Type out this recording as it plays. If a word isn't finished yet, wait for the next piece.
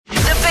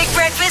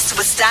Breakfast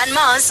with Stan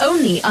Mars.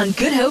 Only on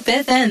Good Hope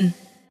FM.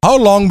 How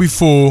long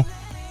before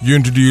you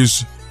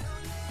introduce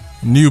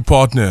new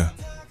partner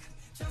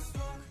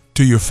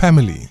to your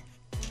family?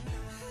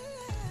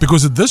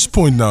 Because at this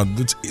point now,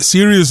 it's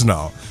serious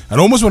now. And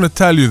I almost want to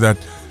tell you that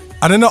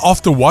I don't know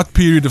after what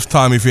period of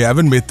time, if you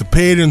haven't met the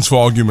parents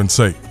for argument's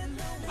sake,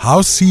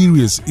 how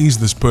serious is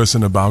this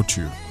person about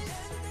you?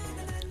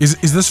 Is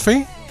this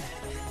fair?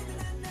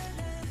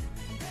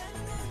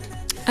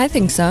 I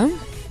think so.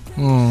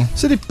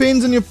 So it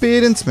depends on your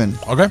parents, man.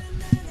 Okay.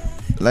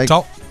 Like,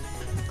 Tell.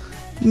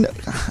 no,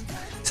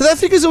 South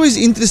Africa is always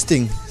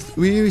interesting.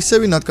 We say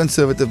we're not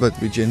conservative, but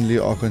we generally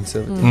are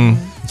conservative.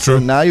 True.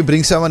 Now you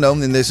bring someone home,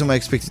 then they somehow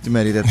expect you to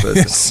marry that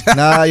person.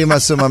 Now you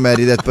must somehow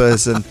marry that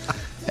person.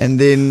 And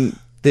then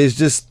there's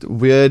just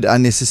weird,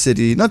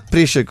 unnecessary, not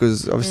pressure,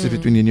 because obviously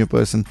between you and your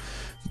person.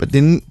 But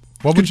then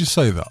What would you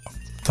say though,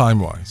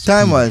 time-wise?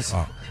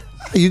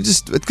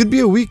 it could be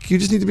a week. You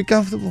just need to be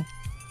comfortable.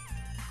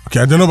 Okay,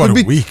 I don't know about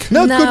Could a be- week.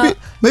 No, No. it could be.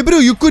 Maybe bro,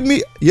 you could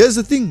meet. Here's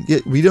the thing.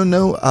 We don't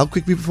know how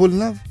quick people fall in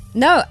love.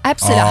 No,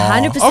 absolutely,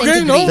 100% Okay,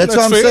 agree. no, That's that's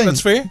what I'm fair. saying. That's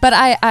fair. But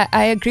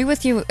I agree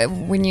with you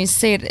when you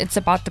said it's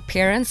about the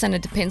parents and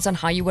it depends on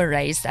how you were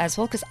raised as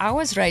well, because I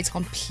was raised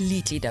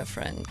completely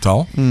different.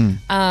 Tell.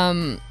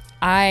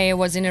 I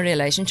was in a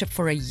relationship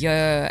for a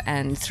year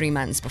and 3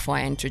 months before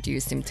I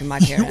introduced him to my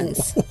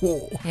parents.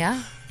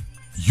 Yeah.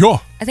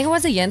 Yo. I think it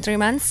was a year and 3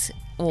 months,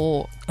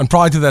 or And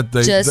prior to that,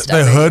 they Just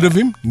they over heard here. of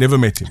him, never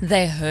met him.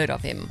 they heard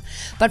of him.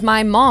 But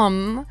my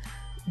mom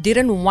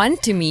didn't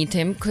want to meet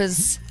him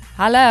because,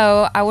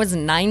 hello, I was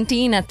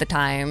 19 at the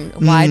time.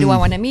 Why do I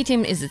want to meet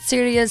him? Is it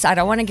serious? I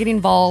don't want to get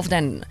involved.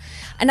 And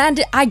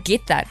I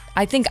get that.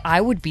 I think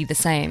I would be the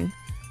same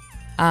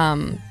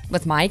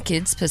with my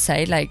kids, per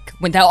se. Like,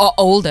 when they are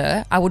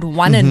older, I would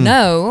want to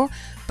know,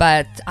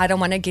 but I don't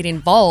want to get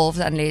involved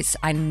unless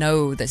I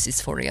know this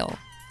is for real.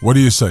 What do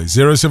you say?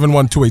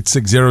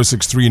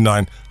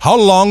 0712860639. How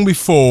long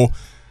before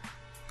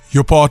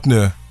your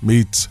partner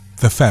meets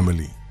the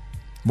family?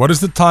 What is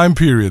the time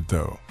period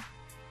though?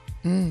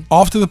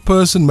 After the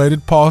person made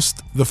it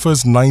past the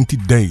first 90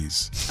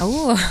 days.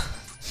 Oh,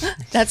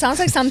 that sounds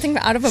like something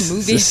out of a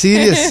movie. It's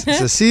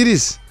a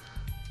series.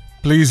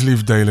 Please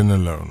leave Dalen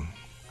alone.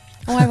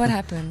 Why? What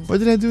happened? What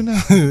did I do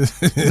now?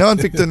 No one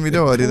picked on me.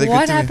 No, did they What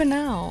get to me? happened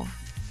now?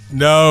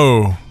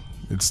 No,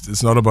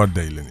 it's not about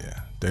Dalen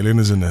here. Dalen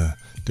is in a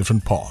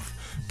different path.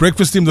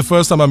 Breakfast team, the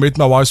first time I met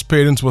my wife's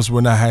parents was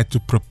when I had to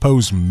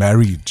propose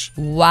marriage.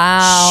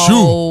 Wow.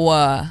 Shoo.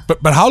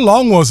 But how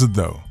long was it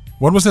though?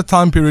 What was the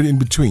time period in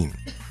between?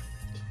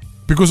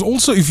 Because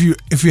also if you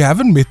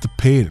haven't met the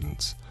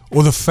parents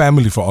or the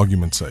family for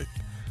argument's sake,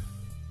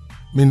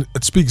 I mean,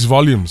 it speaks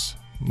volumes.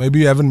 Maybe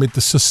you haven't met the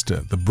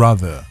sister, the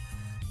brother,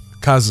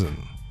 cousin.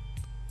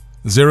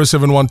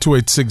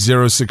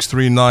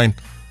 0712860639.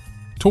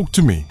 Talk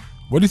to me.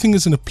 What do you think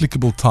is an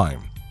applicable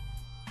time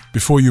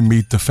before you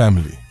meet the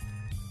family?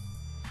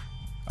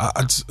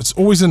 It's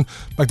always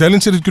like Dylan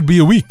said, it could be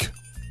a week.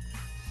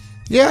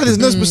 Yeah, there's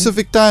no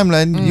specific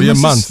timeline. You Be a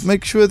must month. just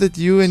make sure that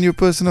you and your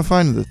person are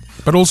fine with it.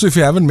 But also, if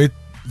you haven't met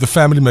the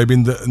family, maybe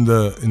in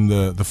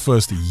the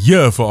first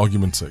year, for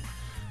argument's sake,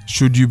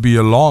 should you be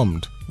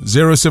alarmed?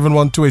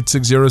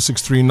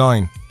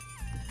 0712860639.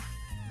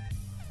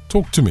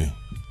 Talk to me.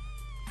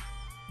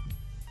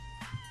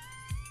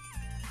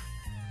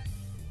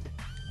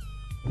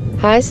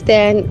 Hi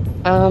Stan,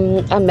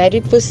 I'm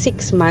married for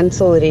 6 months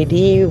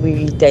already.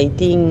 We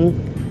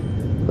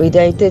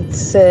dated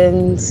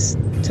since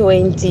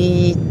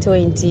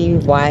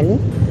 2021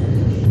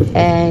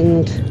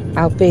 and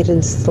our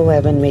parents still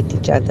haven't met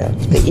each other.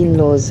 The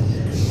in-laws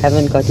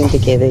haven't gotten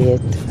together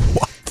yet.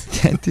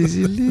 That is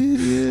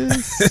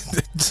hilarious.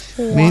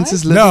 Means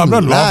is living No, I'm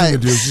not laughing life.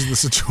 at you. It's just the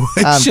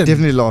situation. I'm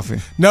definitely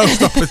laughing. No,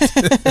 stop it.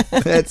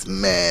 That's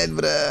mad,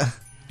 bruh.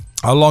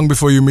 How long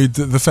before you meet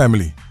the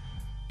family?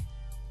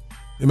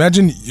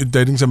 Imagine you're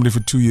dating somebody for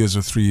 2 years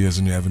or 3 years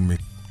and you haven't met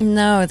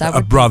No, that a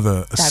would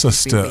brother, a that would be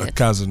sister, a weird.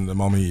 cousin, a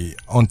mommy,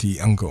 auntie,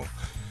 uncle.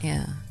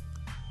 Yeah.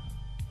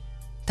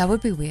 That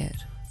would be weird.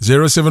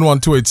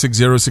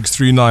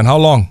 0712860639. How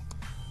long?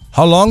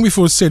 How long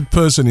before said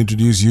person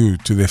introduce you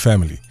to their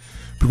family?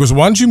 Because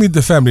once you meet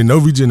the family, no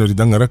video no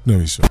dangarak no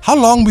iso. How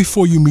long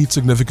before you meet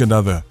significant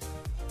other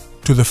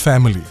to the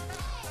family?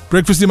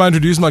 Breakfast team, I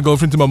introduced my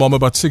girlfriend to my mom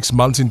about 6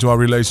 months into our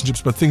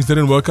relationships, but things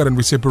didn't work out and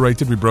we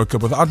separated. We broke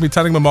up without me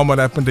telling my mom what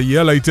happened. A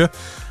year later,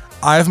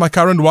 I have my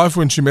current wife.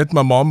 When she met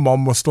my mom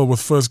was still with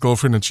first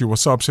girlfriend and she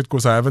was so upset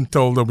because I haven't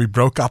told her we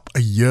broke up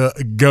a year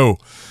ago.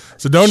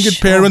 So don't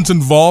get parents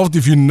involved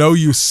if you know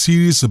you're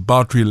serious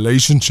about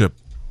relationship.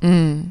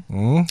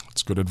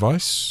 That's good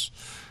advice.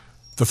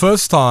 The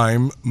first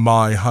time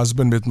my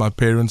husband met my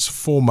parents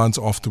 4 months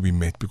after we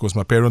met, because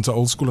my parents are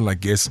old school and I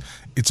guess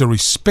it's a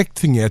respect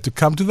thing here to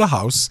come to the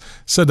house,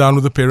 sit down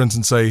with the parents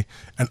and say,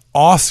 and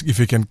ask if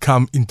he can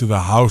come into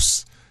the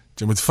house.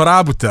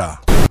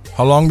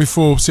 How long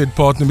before said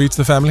partner meets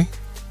the family?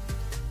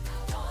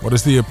 What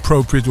is the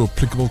appropriate or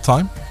applicable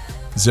time?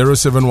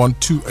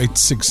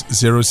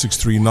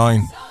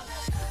 0712860639.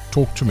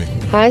 Talk to me.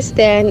 Hi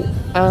Stan,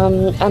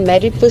 I'm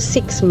married for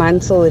 6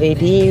 months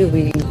already.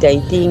 We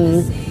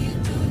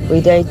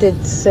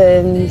dated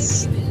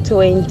since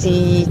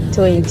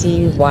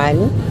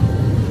 2021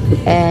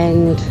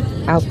 and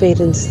our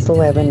parents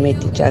still haven't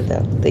met each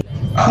other.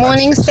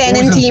 Morning, Stan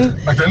and team.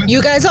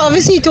 You guys are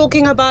obviously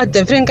talking about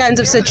different kinds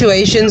of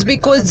situations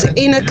because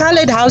in a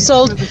colored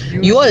household,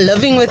 you are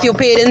living with your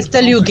parents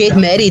till you get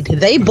married.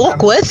 They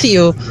book with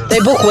you. They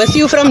book with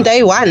you from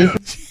day one.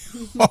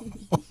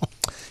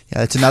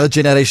 Yeah, it's another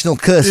generational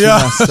curse.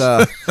 Yeah.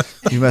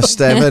 You must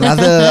have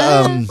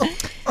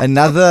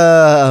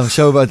another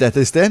show about that,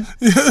 Stan.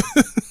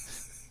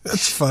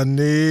 That's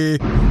funny.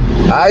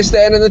 I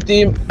stand in the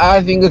team.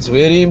 I think it's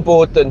very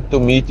important to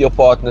meet your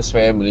partner's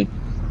family.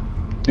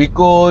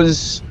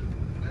 Because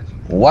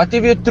what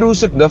if your true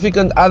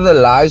significant other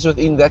lies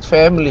within that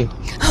family?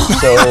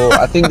 So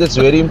I think that's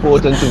very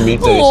important to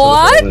meet the rest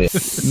of the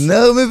family.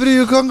 No, my bro,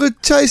 you can't go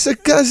chase a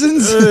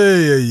cousins.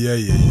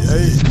 Hey.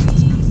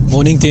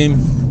 Morning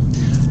team.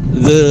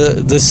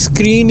 The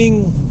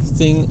screening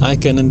thing I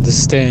can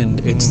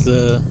understand. It's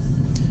the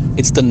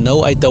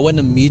no, I don't want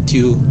to meet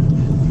you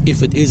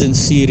if it isn't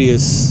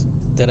serious.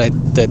 No,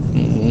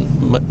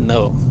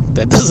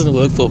 that doesn't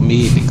work for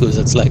me because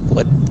it's like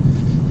what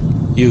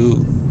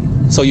you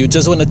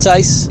just want to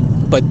chase,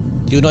 but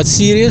you're not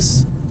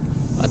serious.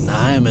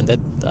 Nah, man, that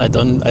I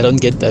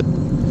don't get that.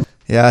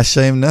 Yeah,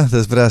 shame, no?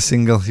 That's bra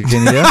single. You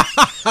can hear.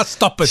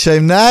 Stop it.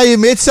 Shame. Nah, you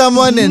met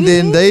someone and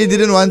then they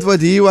didn't want what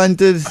he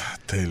wanted.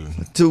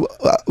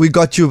 We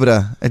got you,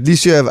 bruh. At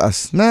least you have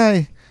us.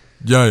 Nah.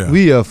 Yeah.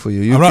 We are for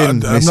you. You can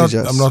message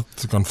us. I'm not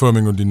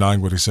confirming or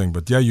denying what he's saying,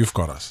 but yeah, you've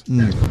got us.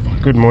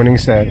 Good morning,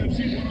 Stan.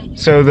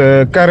 So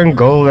the current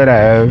goal that I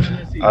have,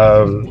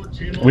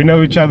 we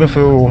know each other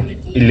for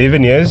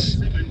 11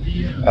 years,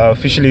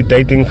 officially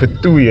dating for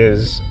 2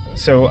 years.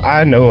 So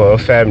I know her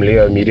family,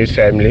 her immediate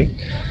family.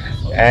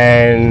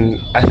 And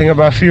I think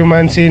about a few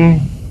months in,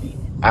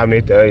 I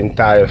met her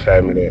entire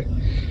family.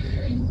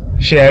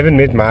 She haven't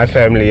met my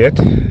family yet,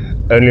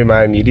 only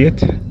my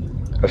immediate.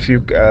 A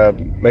few,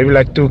 maybe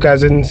like 2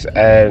 cousins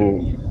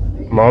and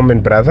mom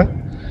and brother.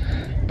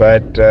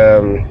 But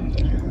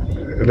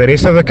the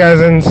rest of the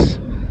cousins,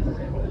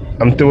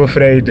 I'm too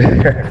afraid.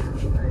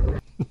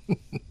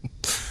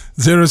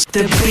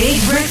 The Big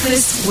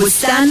Breakfast with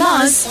Stan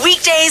Mars.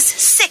 Weekdays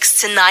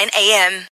 6 to 9 a.m.